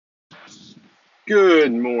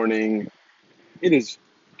Good morning. It is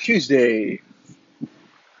Tuesday,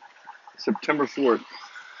 September 4th.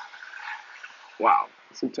 Wow,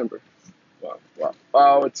 September.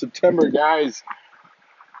 Wow, it's September, guys.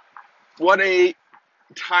 What a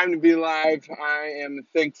time to be alive. I am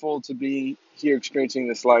thankful to be here experiencing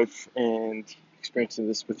this life and experiencing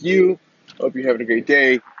this with you. Hope you're having a great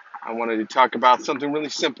day. I wanted to talk about something really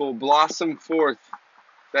simple. Blossom forth.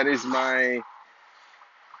 That is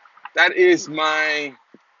my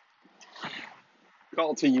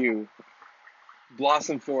call to you.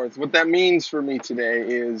 Blossom forth. What that means for me today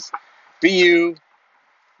is be you.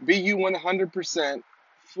 Be you 100%,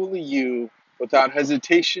 fully you, without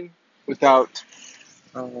hesitation, without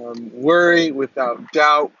worry, without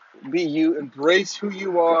doubt. Be you, embrace who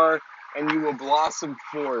you are, and you will blossom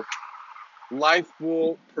forth. Life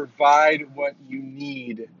will provide what you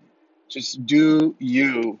need. Just do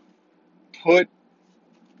you. Put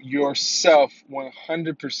yourself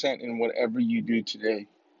 100% in whatever you do today.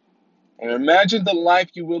 And imagine the life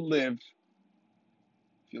you will live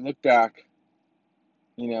if you look back,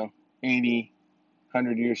 80,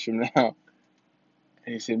 100 years from now.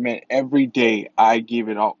 And he said, man, every day I gave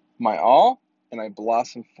it all, my all, and I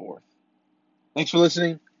blossomed forth. Thanks for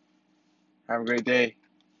listening. Have a great day.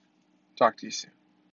 Talk to you soon.